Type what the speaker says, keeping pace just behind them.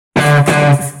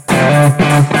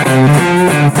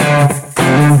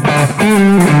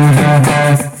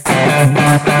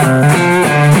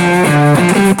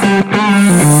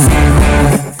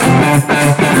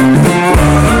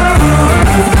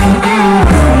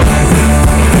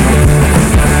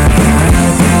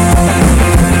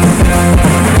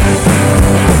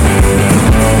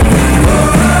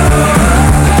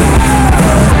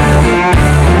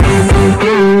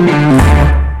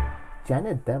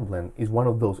Devlin is one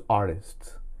of those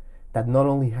artists that not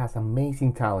only has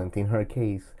amazing talent, in her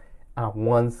case, a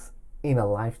once in a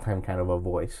lifetime kind of a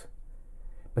voice,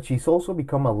 but she's also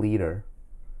become a leader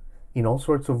in all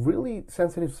sorts of really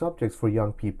sensitive subjects for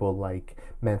young people like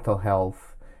mental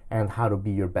health and how to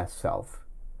be your best self.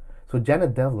 So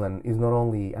Janet Devlin is not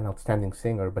only an outstanding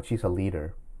singer, but she's a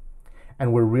leader.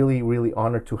 And we're really, really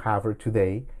honored to have her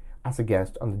today as a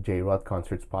guest on the J-Rod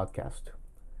Concerts podcast.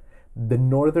 The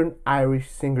Northern Irish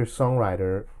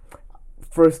singer-songwriter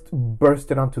first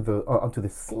bursted onto the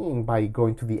scene by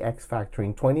going to the X Factor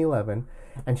in 2011,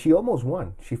 and she almost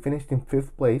won. She finished in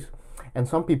 5th place, and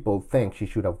some people think she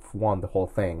should have won the whole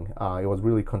thing. It was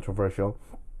really controversial,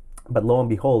 but lo and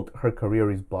behold, her career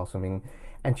is blossoming,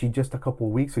 and she just a couple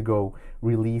of weeks ago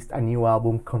released a new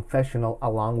album, Confessional,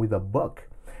 along with a book,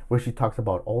 where she talks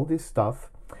about all this stuff,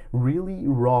 really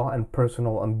raw and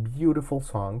personal and beautiful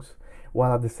songs,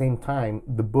 while at the same time,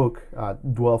 the book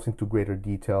dwells into greater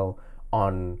detail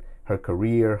on her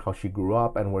career, how she grew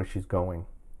up, and where she's going.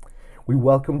 We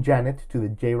welcome Janet to the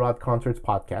J-Rod Concerts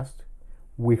podcast.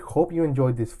 We hope you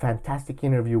enjoyed this fantastic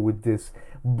interview with this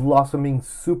blossoming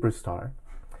superstar.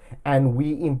 And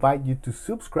we invite you to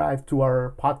subscribe to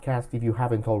our podcast if you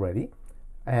haven't already.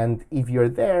 And if you're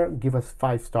there, give us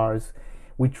 5 stars,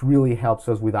 which really helps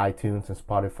us with iTunes and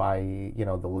Spotify,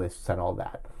 the lists and all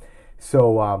that.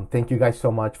 So thank you guys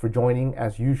so much for joining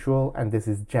as usual. And this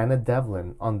is Janet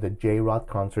Devlin on the J-Rod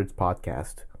Concerts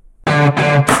podcast.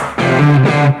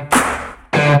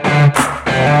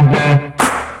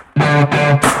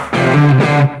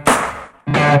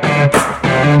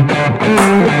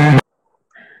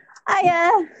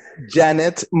 Hiya.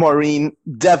 Janet Maureen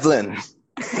Devlin.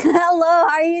 Hello, how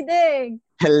are you doing?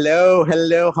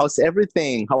 Hello. How's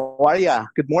everything? How are ya?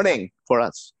 Good morning for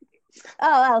us.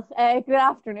 Oh, well, good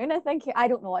afternoon, I think. I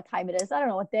don't know what time it is. I don't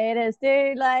know what day it is,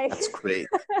 dude. That's great.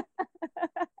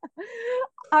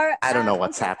 I don't know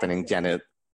what's happening, Janet.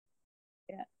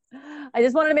 Yeah. I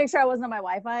just wanted to make sure I wasn't on my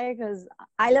Wi-Fi because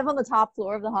I live on the top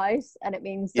floor of the house, and it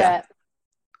means that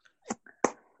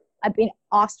I've been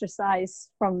ostracized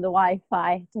from the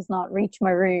Wi-Fi. It does not reach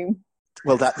my room.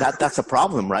 Well, that's a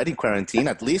problem, right? In quarantine,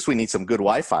 at least we need some good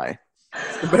Wi-Fi.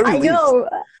 I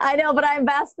know, but I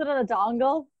invested in a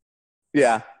dongle.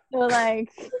 Yeah. So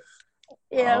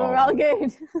we're all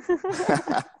good.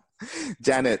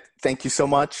 Janet, thank you so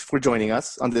much for joining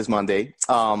us on this Monday.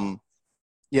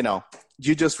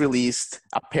 You just released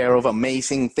a pair of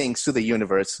amazing things to the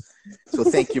universe. So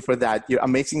thank you for that. Your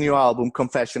amazing new album,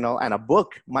 Confessional, and a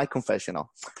book, My Confessional.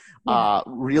 Yeah.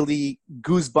 Really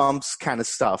goosebumps kind of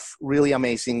stuff. Really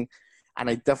amazing. And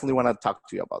I definitely want to talk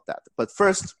to you about that. But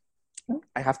first,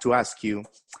 I have to ask you,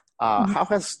 how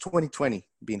has 2020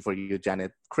 been for you,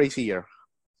 Janet? Crazy year.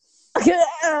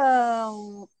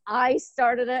 I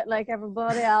started it like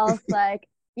everybody else.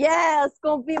 It's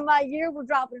going to be my year. We're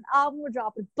dropping an album. We're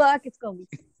dropping a book. It's going to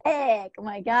be sick. Oh,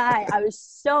 my God. I was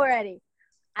so ready.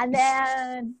 And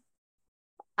then,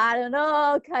 I don't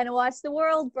know, kind of watched the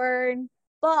world burn.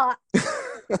 But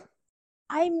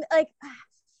I'm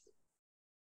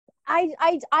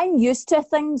I'm used to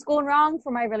things going wrong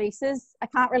for my releases. I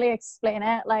can't really explain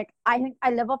it. I think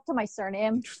I live up to my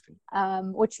surname,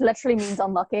 which literally means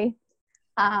unlucky.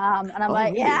 And I'm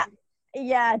really?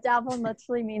 yeah, Devlin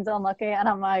literally means unlucky. And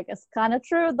I'm like, it's kind of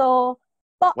true though.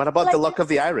 But what about the luck of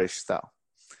the Irish though?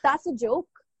 That's a joke.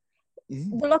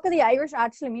 Mm-hmm. The luck of the Irish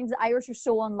actually means the Irish are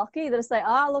so unlucky that it's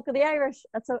look at the Irish.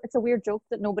 It's a weird joke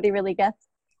that nobody really gets.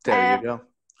 There you go.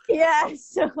 Yeah,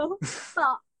 so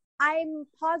but I'm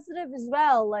positive as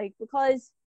well, because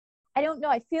I don't know,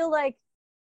 I feel like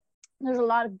there's a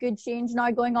lot of good change now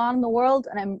going on in the world,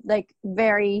 and I'm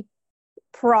very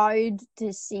proud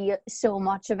to see so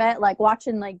much of it.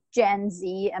 Watching Gen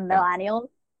Z and millennials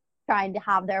trying to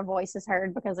have their voices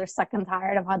heard because they're sick and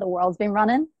tired of how the world's been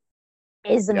running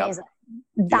is amazing.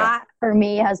 That for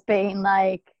me has been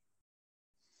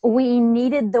we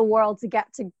needed the world to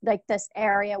get to this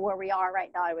area where we are right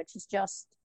now, which is just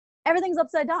everything's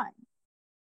upside down.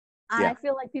 And I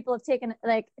feel like people have taken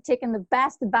the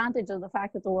best advantage of the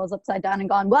fact that the world's upside down and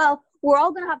gone, well, we're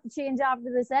all going to have to change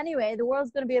after this anyway. The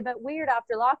world's going to be a bit weird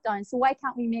after lockdown. So why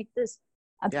can't we make this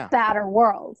better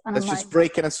world. And let's I'm just like,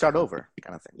 break it and start over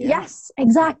kind of thing. Yeah. yes,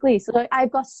 exactly. So like,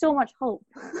 I've got so much hope.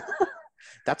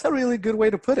 That's a really good way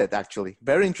to put it, actually.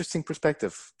 Very interesting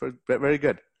perspective. Very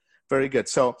good. Very good.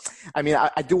 So, I mean,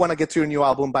 I do want to get to your new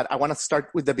album, but I want to start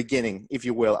with the beginning, if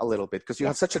you will, a little bit, because you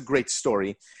have such a great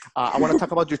story. I want to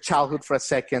talk about your childhood for a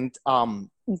second.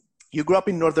 You grew up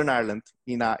in Northern Ireland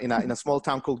in a small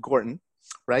town called Gorton,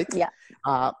 right? Yeah.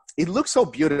 It looks so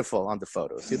beautiful on the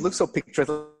photos. It looks so pictured,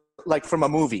 like from a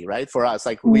movie, right? For us,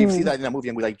 like we see that in a movie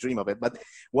and we like dream of it. But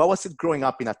what was it growing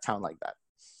up in a town like that?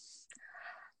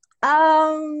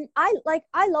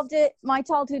 I loved it. My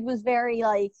childhood was very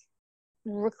like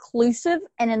reclusive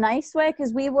in a nice way,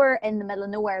 because we were in the middle of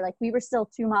nowhere. Like, we were still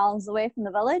 2 miles away from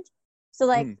the village. So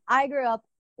like I grew up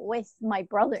with my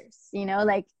brothers, you know,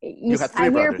 like you had 3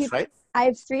 brothers, right? I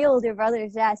have 3 older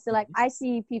brothers. Yeah. So like I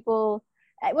see people,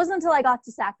 it wasn't until I got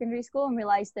to secondary school and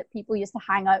realized that people used to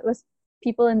hang out with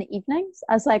people in the evenings.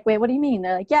 I was like, wait, what do you mean?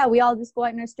 They're like, yeah, we all just go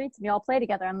out in our streets and we all play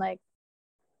together. I'm like,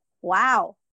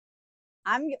 wow,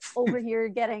 I'm over here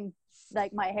getting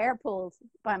like my hair pulled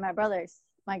by my brothers,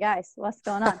 my guys. What's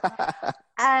going on?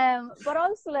 But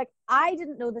also, like, I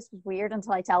didn't know this was weird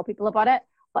until I tell people about it.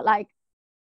 But like,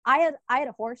 I had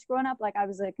a horse growing up. Like, I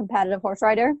was a competitive horse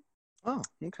rider. Oh,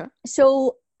 okay.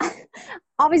 So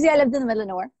obviously, I lived in the middle of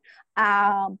nowhere.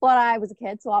 But I was a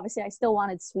kid, so obviously, I still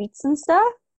wanted sweets and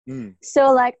stuff.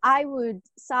 So like, I would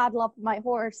saddle up my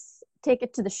horse, take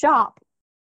it to the shop,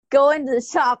 go into the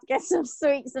shop, get some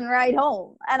sweets, and ride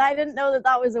home. And I didn't know that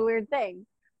that was a weird thing,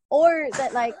 or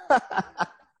that like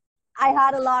I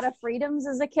had a lot of freedoms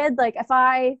as a kid. Like, if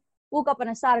I woke up on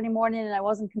a Saturday morning and I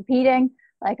wasn't competing,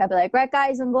 like, I'd be like, right,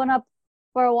 guys, I'm going up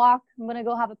for a walk. I'm going to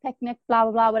go have a picnic, blah,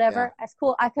 blah, blah, whatever. That's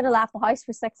cool. I could have left the house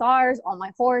for 6 hours on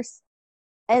my horse.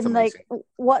 And like,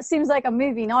 what seems like a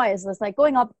movie now is just like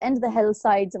going up into the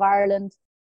hillsides of Ireland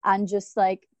and just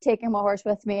like taking my horse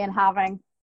with me and having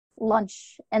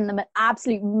lunch in the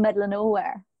absolute middle of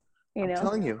nowhere. You know? I'm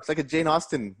telling you, it's like a Jane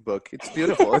Austen book. It's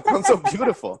beautiful. It sounds so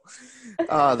beautiful.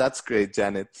 That's great,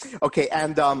 Janet. Okay,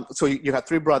 and so you had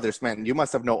 3 brothers, man. You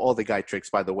must have known all the guy tricks,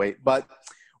 by the way. But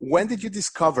when did you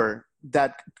discover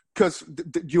that? Because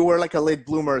you were like a late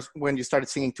bloomer when you started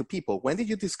singing to people. When did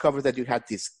you discover that you had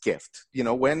this gift? You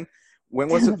know, when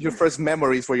was it your first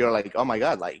memories where you're like, oh my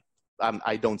God, like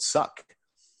I don't suck?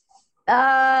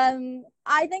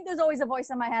 I think there's always a voice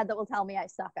in my head that will tell me I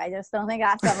suck. I just don't think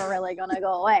that's ever really going to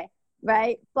go away.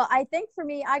 Right. But I think for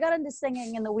me, I got into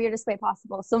singing in the weirdest way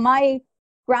possible. So my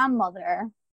grandmother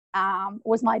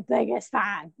was my biggest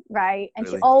fan, right? And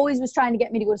really? She always was trying to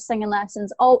get me to go to singing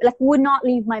lessons. Oh, like, would not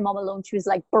leave my mom alone. She was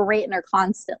like berating her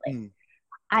constantly.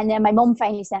 And then my mom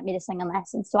finally sent me to singing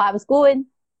lessons. So I was going,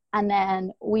 and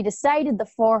then we decided that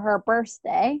for her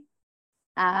birthday,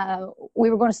 we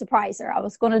were going to surprise her. I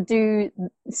was going to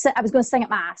sing at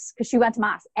mass, because she went to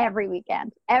mass every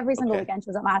weekend. Every single weekend she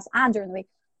was at mass, and during the week.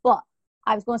 But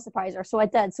I was going to surprise her, so I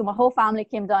did. So my whole family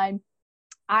came down.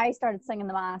 I started singing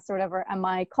the mass or whatever, and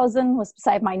my cousin was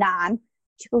beside my nan.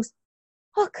 She goes,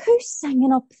 "Look, who's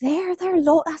singing up there?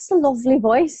 That's a lovely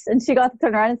voice." And she got to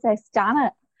turn around and say, "It's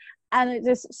Janet." And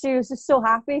she was just so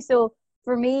happy. So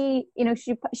for me, you know,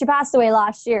 she passed away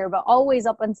last year, but always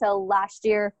up until last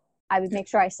year, I would make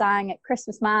sure I sang at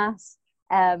Christmas mass,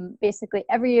 basically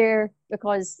every year,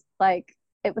 because like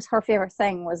it was her favorite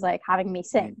thing, was like having me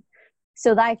sing.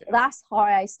 So that's how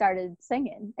I started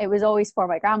singing. It was always for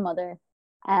my grandmother.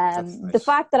 Nice. The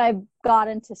fact that I got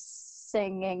into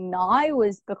singing now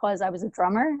was because I was a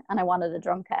drummer and I wanted a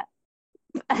drum kit.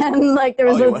 And like, there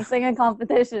was loads of singing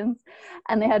competitions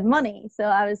and they had money. So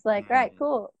I was like, right,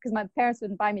 cool. Because my parents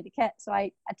wouldn't buy me the kit. So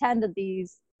I attended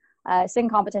these singing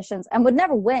competitions and would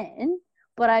never win,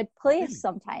 but I'd place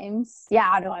sometimes. Yeah,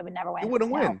 I know I would never win. You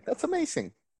wouldn't win. That's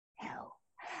amazing. No.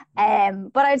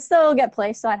 But I'd still get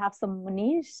placed, so I'd have some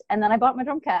monies. And then I bought my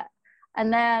drum kit.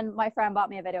 And then my friend bought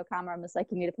me a video camera and was like,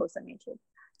 you need to post on YouTube.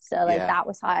 So like that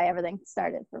was how everything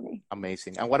started for me.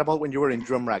 Amazing. And what about when you were in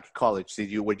drum rack college?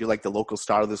 Were you like the local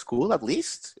star of the school at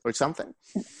least, or something?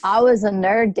 I was a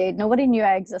nerd, dude. Nobody knew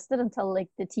I existed until like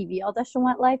the TV audition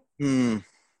went live.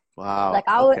 Wow. Like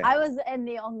I was in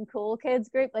the uncool kids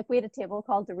group. Like, we had a table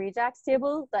called the Rejects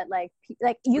table that like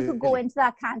you could go into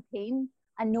that canteen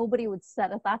and nobody would sit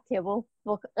at that table.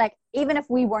 Like, even if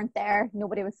we weren't there,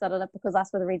 nobody would sit at it, because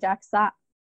that's where the Rejects sat.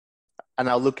 And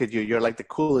now look at you. You're like the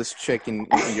coolest chick in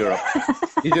Europe.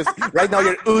 You just, right now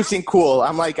you're oozing cool.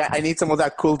 I'm like, I need some of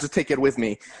that cool to take it with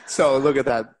me. So look at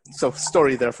that. So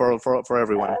story there for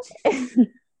everyone.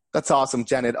 That's awesome,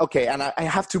 Janet. Okay, and I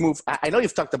have to move. I know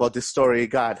you've talked about this story,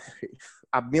 God,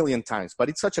 a million times, but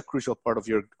it's such a crucial part of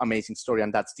your amazing story,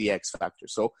 and that's the X factor.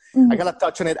 So Mm-hmm. I gotta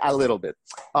touch on it a little bit.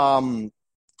 I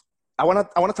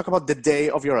wanna talk about the day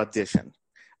of your audition.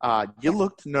 You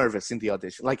looked nervous in the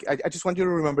audition. Like, I just want you to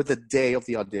remember the day of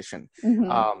the audition.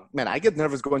 Mm-hmm. Man, I get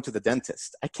nervous going to the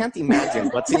dentist. I can't imagine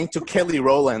what singing to Kelly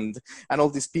Rowland and all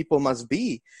these people must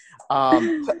be.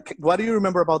 What do you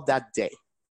remember about that day?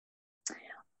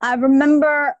 I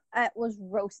remember it was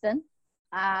roasting.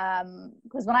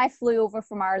 Because when I flew over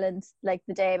from Ireland, like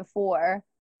the day before,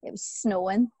 it was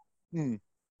snowing. And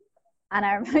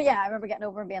I remember getting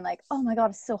over and being like, oh my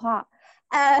God, it's so hot.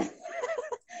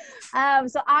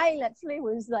 So I literally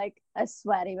was like a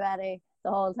sweaty Betty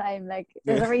the whole time. Like,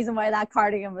 there's a reason why that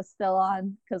cardigan was still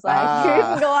on, because I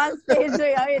couldn't go on stage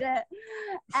without it.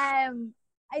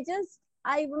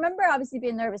 I remember obviously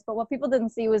being nervous, but what people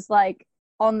didn't see was like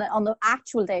on the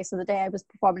actual day, so the day I was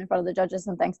performing in front of the judges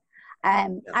and things,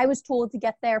 I was told to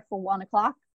get there for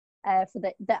 1:00 for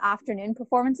the afternoon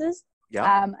performances.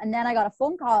 Yeah. And then I got a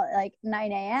phone call at like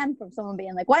 9 a.m. from someone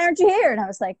being like, why aren't you here? And I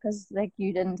was like, because like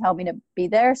you didn't tell me to be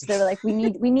there. So they were like, we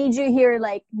need you here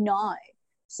like now.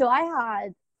 So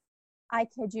I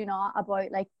kid you not, about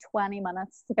like 20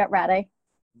 minutes to get ready.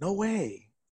 No way.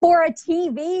 For a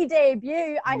TV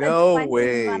debut, I had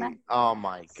 20 minutes. Oh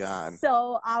my God.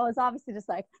 So I was obviously just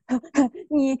like,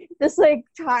 just like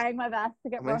trying my best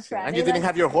to get ready. And you didn't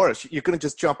have your horse. You couldn't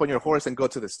just jump on your horse and go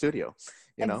to the studio,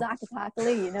 you know?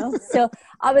 Exactly, you know? So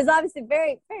I was obviously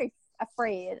very, very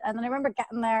afraid. And then I remember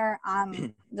getting there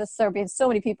and just there being so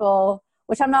many people,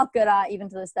 which I'm not good at even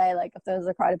to this day. Like, if there's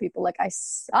a crowd of people, like, I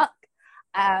suck.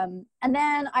 And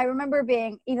then I remember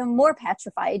being even more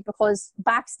petrified because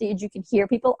backstage you can hear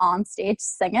people on stage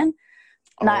singing.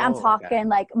 Now I'm talking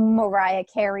like Mariah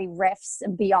Carey riffs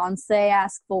and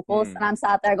Beyonce-esque vocals, and I'm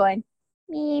sat there going,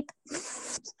 meep.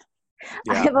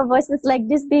 I have a voice that's like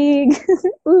this big.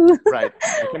 Right.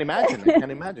 I can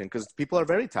imagine because people are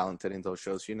very talented in those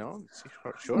shows, you know?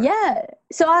 Sure. Yeah.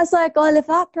 So I was like, well, if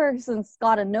that person's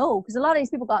got to know, because a lot of these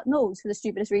people got no's for the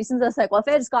stupidest reasons. I was like, well, if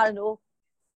they just got to know.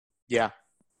 Yeah.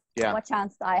 What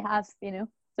chance do I have, you know?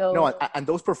 So no, and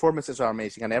those performances are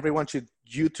amazing, and everyone should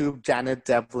YouTube Janet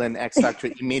Devlin X Factor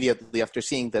immediately after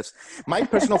seeing this. My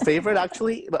personal favorite,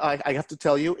 actually, I have to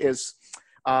tell you, is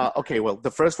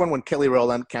the first one when Kelly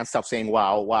Rowland can't stop saying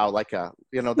wow, like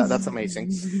that's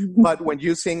amazing. But when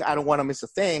you sing I Don't Want to Miss a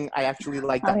Thing, I actually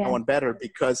like that one better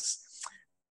because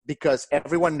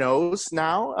everyone knows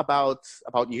now about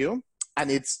you. And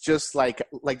it's just like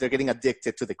they're getting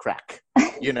addicted to the crack,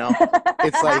 you know.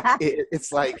 It's the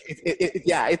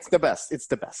best. It's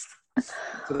the best.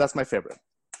 So that's my favorite.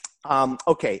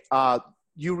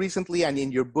 You recently, and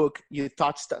in your book, you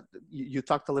talked a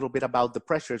little bit about the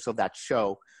pressures of that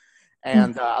show,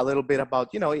 and a little bit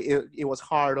about it was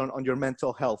hard on your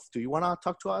mental health. Do you want to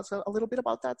talk to us a little bit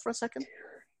about that for a second?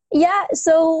 Yeah.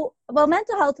 So,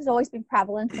 mental health has always been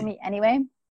prevalent for me anyway.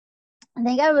 I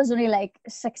think I was only like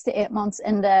 6 to 8 months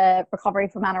into recovery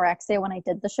from anorexia when I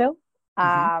did the show,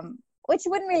 which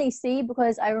you wouldn't really see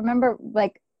because I remember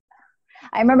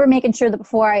making sure that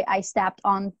before I stepped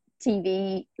on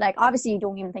TV, like obviously you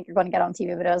don't even think you're going to get on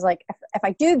TV, but I was like, if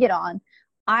I do get on,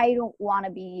 I don't want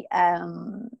to be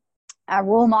a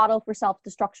role model for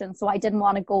self-destruction. So I didn't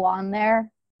want to go on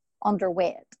there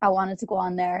underweight. I wanted to go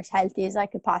on there as healthy as I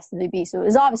could possibly be. So it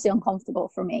was obviously uncomfortable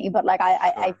for me, but like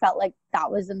I felt like that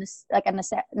was a necessity,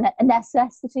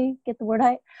 get the word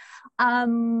out.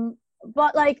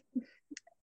 But like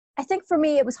I think for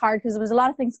me it was hard because there was a lot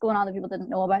of things going on that people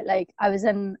didn't know about. Like I was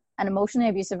in an emotionally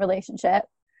abusive relationship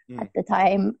at the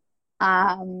time,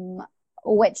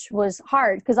 which was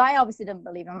hard because I obviously didn't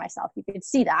believe in myself. You could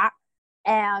see that.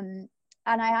 And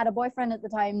I had a boyfriend at the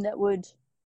time that would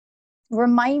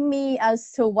remind me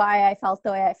as to why I felt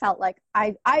the way I felt. Like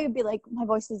I would be like, my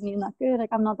voice isn't even that good,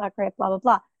 like I'm not that great, blah blah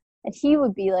blah, and he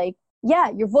would be like, yeah,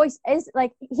 your voice is,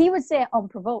 like, he would say it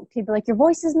unprovoked. He'd be like, your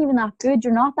voice isn't even that good,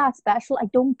 you're not that special, I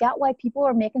don't get why people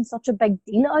are making such a big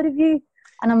deal out of you.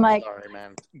 And I'm like, sorry,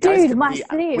 man. Dude,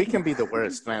 we can be the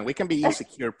worst, man. We can be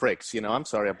insecure pricks, I'm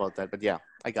sorry about that, but yeah,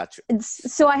 I got you.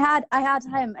 So I had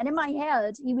him, and in my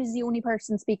head he was the only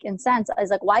person speaking sense. I was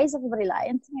like, why is everybody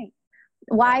lying to me?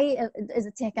 Why is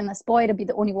it taking this boy to be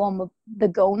the only one with the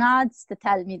gonads to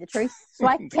tell me the truth? So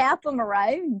I kept him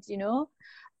around,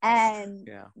 and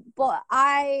but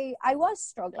I was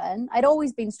struggling. I'd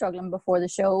always been struggling before the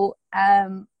show,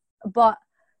 but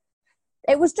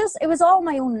it was all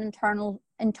my own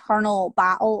internal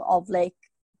battle of like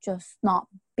just not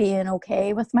being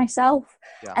okay with myself,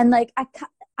 and like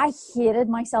I hated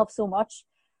myself so much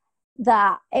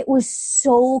that it was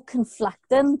so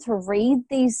conflicting to read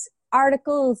these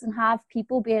articles and have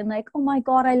people being like, oh my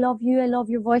God, I love you. I love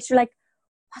your voice. You're like,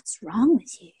 what's wrong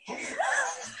with you?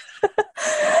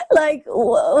 Like,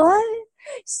 what?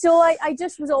 So I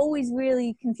just was always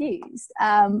really confused.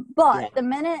 But the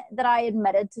minute that I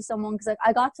admitted to someone, because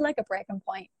I got to like a breaking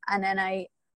point, and then I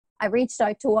reached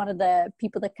out to one of the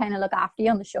people that kind of look after you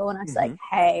on the show, and I was like,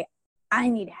 hey, I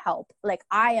need help. Like,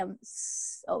 I am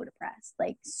so depressed,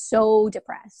 like so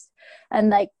depressed. And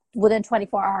like within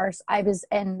 24 hours, I was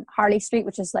in Harley Street,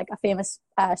 which is like a famous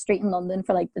street in London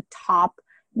for like the top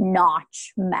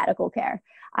notch medical care.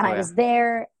 And I was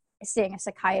there seeing a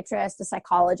psychiatrist, a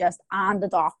psychologist, and a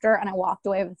doctor, and I walked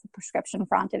away with a prescription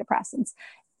for antidepressants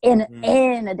in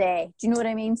a day. Do you know what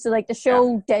I mean? So like the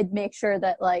show did make sure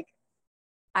that like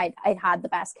I'd had the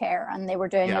best care, and they were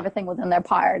doing everything within their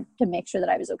power to make sure that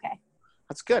I was okay.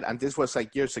 That's good. And this was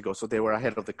like years ago, so they were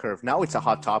ahead of the curve. Now it's a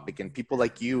hot topic, and people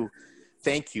like you,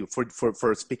 thank you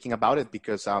for speaking about it,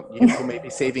 because you may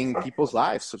be saving people's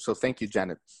lives. So thank you,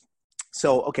 Janet.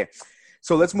 So, okay.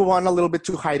 So let's move on a little bit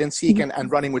to Hide and Seek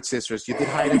and Running with Sisters. You did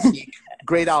Hide and Seek,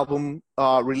 great album,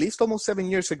 released almost 7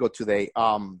 years ago today,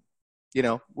 you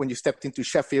know, when you stepped into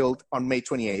Sheffield on May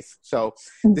 28th. So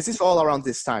this is all around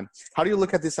this time. How do you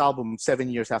look at this album 7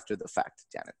 years after the fact,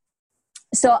 Janet?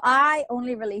 So I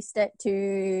only released it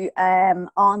to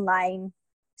online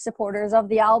supporters of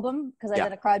the album because I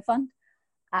did a crowdfund.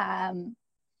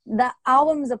 The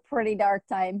album is a pretty dark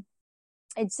time.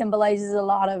 It symbolizes a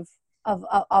lot of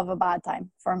a bad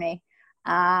time for me.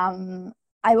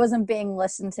 I wasn't being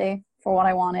listened to for what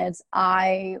I wanted.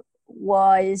 I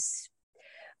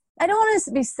don't want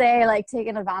to say like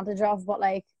taken advantage of, but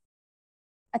like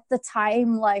at the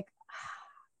time, like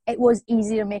it was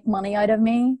easy to make money out of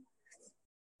me,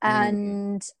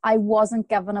 and I wasn't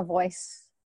given a voice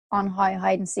on how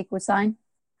Hide and Seek would sound.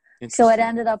 So it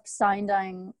ended up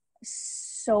sounding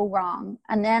so wrong.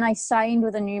 And then I signed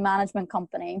with a new management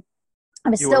company. I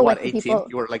was still with 18? people.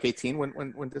 You were like 18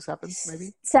 when this happened,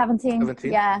 maybe? 17.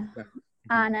 Yeah.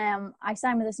 And I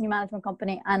signed with this new management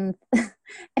company, and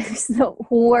it was the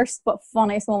worst but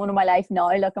funniest moment of my life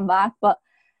now, looking back. But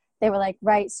they were like,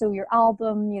 right, so your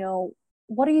album, you know,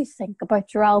 what do you think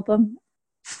about your album?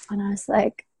 And I was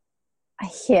like, I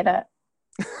hate it.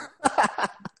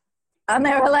 And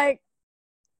they were like,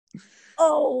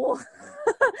 oh.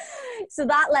 So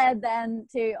that led then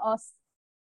to us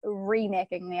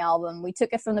remaking the album. We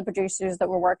took it from the producers that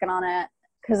were working on it,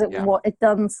 because it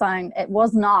doesn't sound, it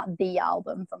was not the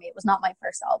album for me. It was not my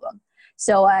first album.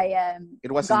 So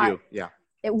it wasn't you.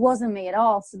 It wasn't me at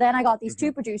all. So then I got these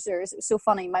two producers. It was so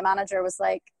funny. My manager was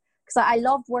like, because I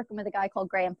loved working with a guy called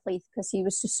Graham Pleath, because he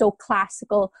was just so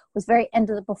classical, was very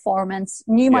into the performance,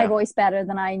 knew my voice better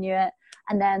than I knew it.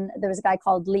 And then there was a guy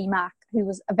called Lee Mack, who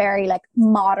was a very like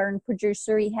modern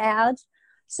producer he had.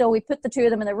 So we put the two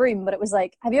of them in the room, but it was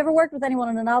like, have you ever worked with anyone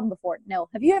on an album before? No.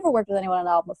 Have you ever worked with anyone on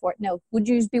an album before? No. Would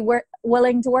you be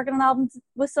willing to work on an album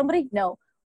with somebody? No.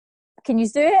 Can you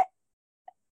do it?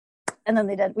 And then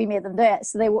they did. We made them do it.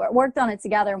 So they worked on it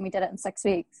together, and we did it in 6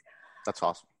 weeks. That's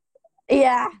awesome.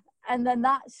 Yeah. And then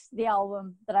that's the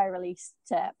album that I released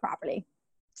properly.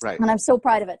 Right. And I'm so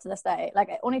proud of it to this day. Like,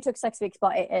 it only took 6 weeks,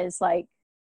 but it is like,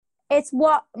 it's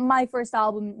what my first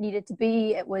album needed to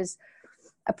be. It was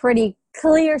a pretty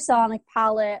clear sonic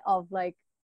palette of like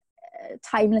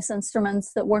timeless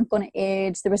instruments that weren't going to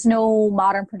age. There was no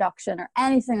modern production or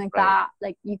anything like that.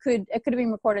 Like it could have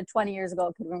been recorded 20 years ago.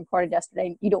 It could have been recorded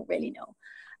yesterday. You don't really know.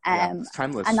 It's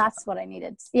timeless. And that's what I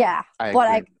needed. Yeah.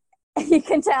 You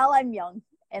can tell I'm young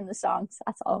in the songs.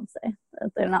 That's all I'm saying.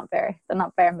 They're not very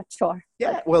mature.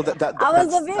 Yeah, well, I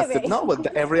was a baby.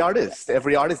 Every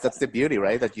artist, that's the beauty,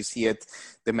 right? That you see it,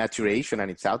 the maturation, and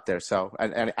it's out there. So,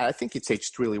 and I think it's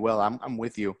aged really well. I'm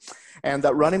with you. And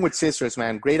Running with Sisters,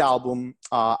 man, great album.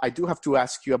 I do have to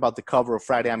ask you about the cover of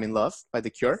Friday I'm in Love by The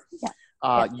Cure.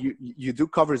 Yeah. You do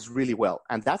covers really well,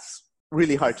 and that's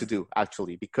really hard to do,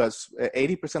 actually, because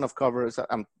 80% of covers,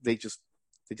 they just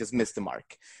missed the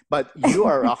mark, but you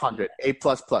are 100, A++.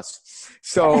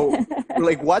 So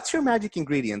like, what's your magic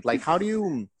ingredient? Like, how do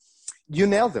you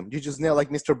nail them? You just nail like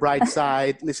Mr.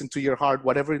 Brightside, Listen to Your Heart,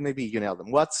 whatever it may be, you nail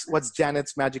them. What's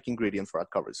Janet's magic ingredient for a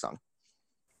cover song?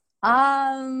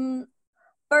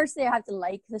 Firstly, I have to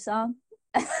like the song.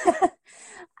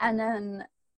 And then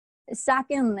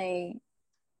secondly,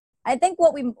 I think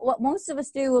what most of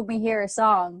us do when we hear a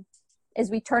song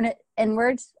is we turn it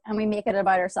inward and we make it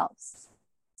about ourselves.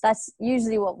 That's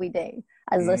usually what we do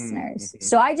as listeners.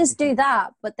 So I just do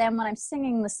that. But then when I'm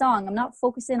singing the song, I'm not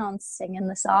focusing on singing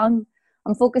the song.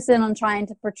 I'm focusing on trying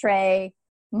to portray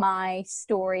my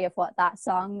story of what that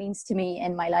song means to me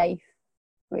in my life,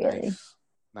 really.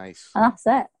 Nice. And that's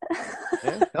it.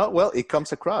 Yeah. Oh, well, it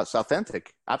comes across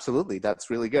authentic. Absolutely. That's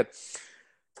really good.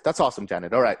 That's awesome,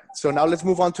 Janet. All right. So now let's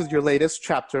move on to your latest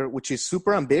chapter, which is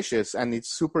super ambitious and it's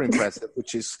super impressive,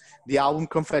 which is the album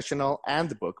Confessional and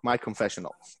the book, My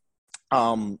Confessional.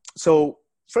 So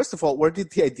first of all, where did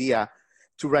the idea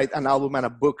to write an album and a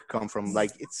book come from?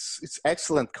 Like it's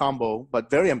excellent combo,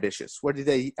 but very ambitious. Where did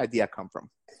the idea come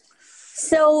from?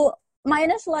 So my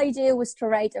initial idea was to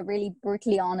write a really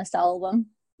brutally honest album,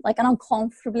 like an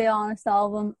uncomfortably honest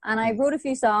album. And I wrote a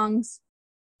few songs.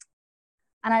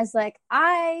 And I was like,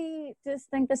 I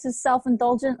just think this is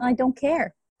self-indulgent and I don't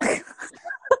care.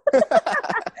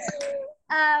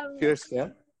 Cheers, yeah.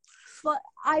 But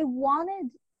I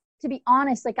wanted to be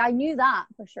honest. Like, I knew that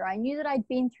for sure. I knew that I'd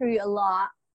been through a lot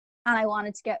and I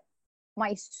wanted to get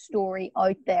my story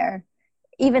out there.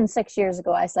 Even 6 years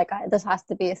ago, I was like, this has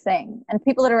to be a thing. And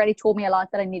people had already told me a lot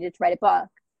that I needed to write a book.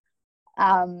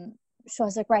 So I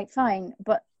was like, right, fine.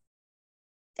 But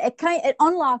it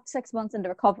unlocked 6 months into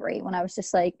recovery when I was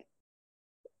just like,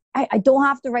 I don't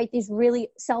have to write these really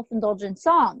self-indulgent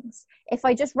songs. If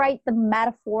I just write the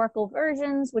metaphorical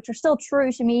versions, which are still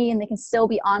true to me and they can still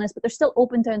be honest, but they're still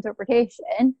open to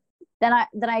interpretation, then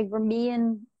I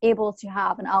remain able to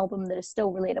have an album that is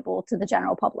still relatable to the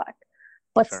general public,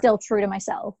 but still true to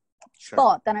myself. Sure.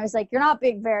 But then I was like, you're not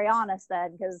being very honest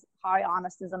then, because how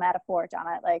honest is a metaphor,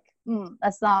 Janet? Like,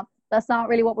 that's not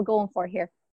really what we're going for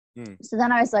here. So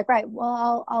then I was like, right,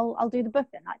 well, I'll do the book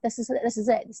then. This is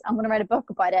it. I'm going to write a book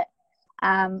about it.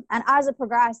 And as it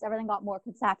progressed, everything got more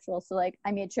conceptual. So like,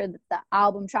 I made sure that the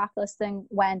album track listing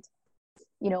went,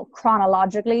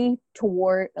 chronologically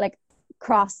toward like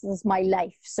crosses my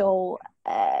life. So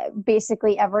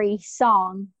basically, every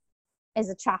song is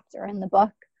a chapter in the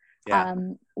book. Yeah.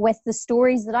 With the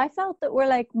stories that I felt that were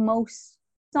like most.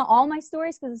 It's not all my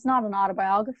stories because it's not an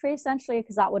autobiography essentially,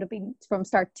 because that would have been from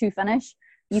start to finish.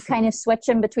 You kind of switch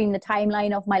in between the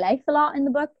timeline of my life a lot in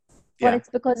the book, but it's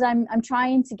because I'm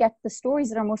trying to get the stories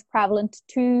that are most prevalent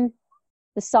to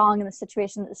the song and the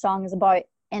situation that the song is about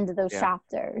into those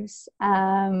chapters.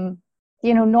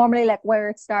 Normally like where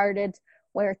it started,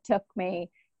 where it took me,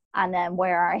 and then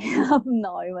where I am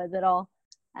now with it all.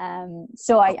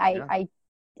 So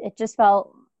it just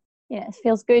felt, it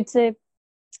feels good to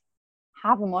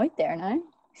have them out there now.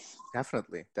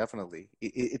 Definitely.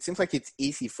 It seems like it's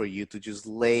easy for you to just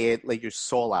lay it like your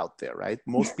soul out there, right?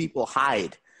 Most people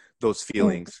hide those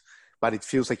feelings, but it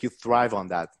feels like you thrive on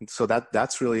that. So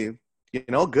that's really,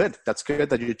 good. That's good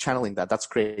that you're channeling that. That's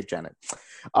great, Janet.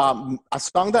 A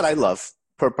song that I love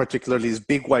particularly is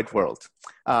Big White World.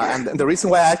 And the reason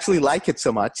why I actually like it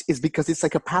so much is because it's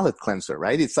like a palate cleanser,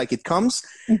 right? It's like it comes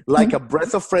like a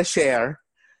breath of fresh air.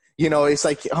 It's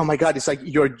like, oh my God, it's like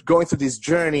you're going through this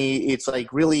journey. It's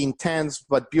like really intense,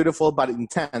 but beautiful, but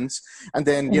intense. And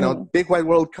then, Big White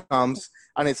World comes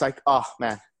and it's like, oh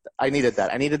man, I needed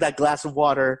that. I needed that glass of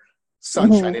water,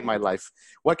 sunshine in my life.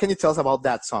 What can you tell us about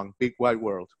that song, Big White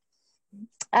World?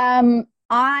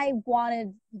 I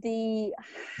wanted the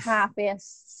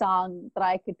happiest song that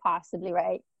I could possibly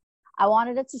write. I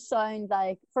wanted it to sound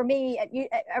like, for me,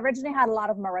 it originally had a lot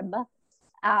of marimba.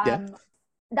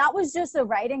 That was just a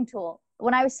writing tool.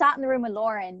 When I was sat in the room with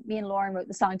Lauren, me and Lauren wrote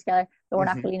the song together. Lauren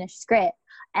Aquilina, she's great.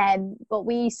 But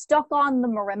we stuck on the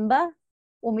marimba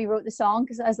when we wrote the song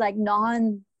because I was like,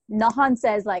 Nahan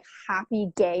says like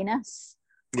happy gayness,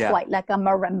 quite like a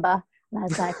marimba. And I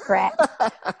was like, great,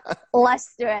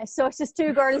 let's do it. So it's just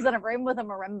two girls in a room with a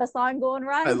marimba song going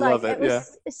around. I love it. It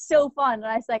was so fun. And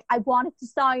I was like, I want it to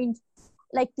sound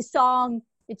like the song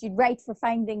that you'd write for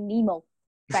Finding Nemo,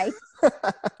 right?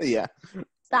 Yeah.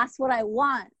 That's what I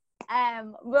want.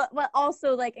 But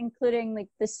also like including like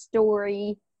the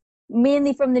story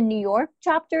mainly from the New York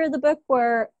chapter of the book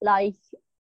where like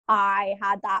I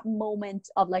had that moment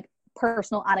of like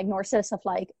personal anagnosis of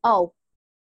like, oh,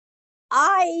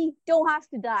 I don't have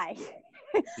to die.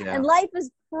 And life is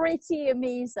pretty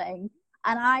amazing.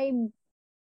 And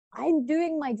I'm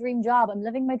doing my dream job. I'm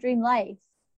living my dream life.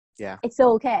 Yeah. It's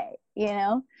okay,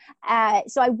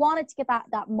 So I wanted to get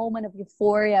that moment of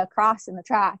euphoria across in the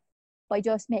track by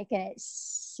just making it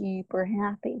super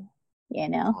happy,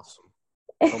 Awesome.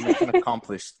 Well, mission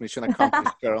accomplished,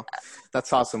 girl.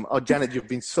 That's awesome. Oh, Janet, you've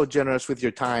been so generous with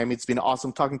your time. It's been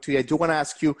awesome talking to you. I do want to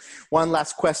ask you one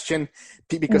last question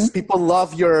because people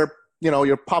love your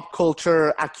pop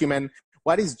culture acumen.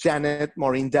 What is Janet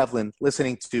Maureen Devlin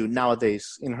listening to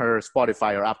nowadays in her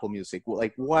Spotify or Apple Music?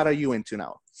 Like, what are you into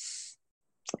now?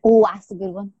 Oh, that's a good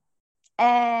one.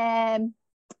 I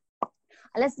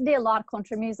listen to a lot of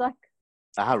country music.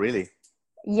 Ah, really?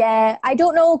 Yeah, I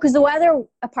don't know because the weather,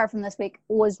 apart from this week,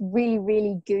 was really,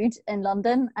 really good in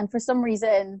London. And for some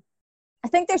reason, I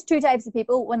think there's two types of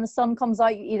people. When the sun comes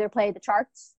out, you either play the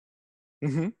charts,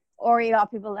 Mm-hmm. or you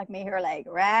got people like me who are like,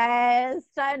 right, it's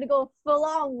time to go full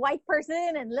on white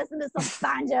person and listen to some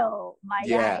banjo, my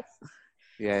Yeah. guy.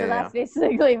 Yeah, So yeah, that's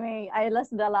basically me. I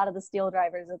listen to a lot of the Steel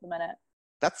Drivers at the minute.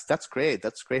 that's great.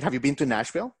 That's great. Have you been to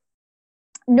Nashville?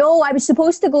 No, I was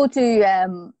supposed to go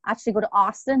to actually go to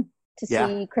Austin to Yeah.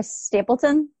 see Chris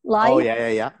Stapleton live. Oh,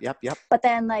 yeah. Yep. But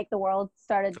then like the world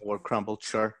started. The world crumbled.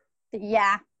 Sure.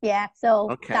 Yeah.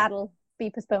 So Okay. that'll be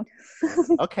postponed.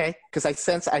 Okay. Because I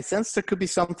sense there could be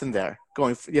something there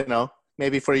going.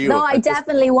 Maybe for you. No, I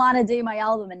definitely want to do my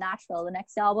album in Nashville. The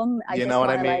next album, I You just know what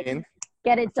I want to like mean?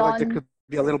 get I it feel like there done. could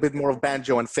be a little bit more of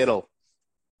banjo and fiddle.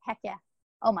 Heck yeah!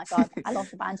 Oh my god, I love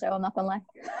the banjo. I'm not gonna lie.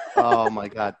 Oh my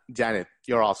God, Janet,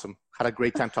 you're awesome. Had a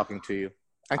great time talking to you.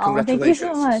 And Oh, congratulations.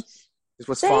 thank you so much. This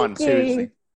was Thank fun. you.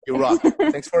 Seriously. You rock.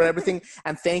 Thanks for everything.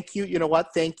 And thank you. You know what?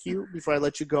 Thank you, before I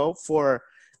let you go, for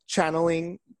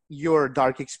channeling your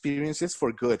dark experiences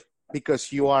for good.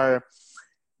 Because you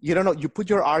don't know, you put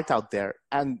your art out there,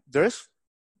 and there's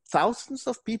thousands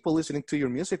of people listening to your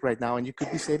music right now, and you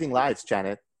could be saving lives,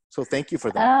 Janet. So thank you for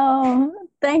that. Oh,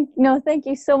 thank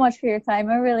you so much for your time.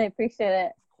 I really appreciate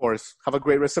it. Of course. Have a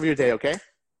great rest of your day, okay?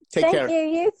 Take care. Thank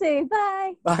you. You too.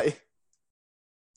 Bye. Bye.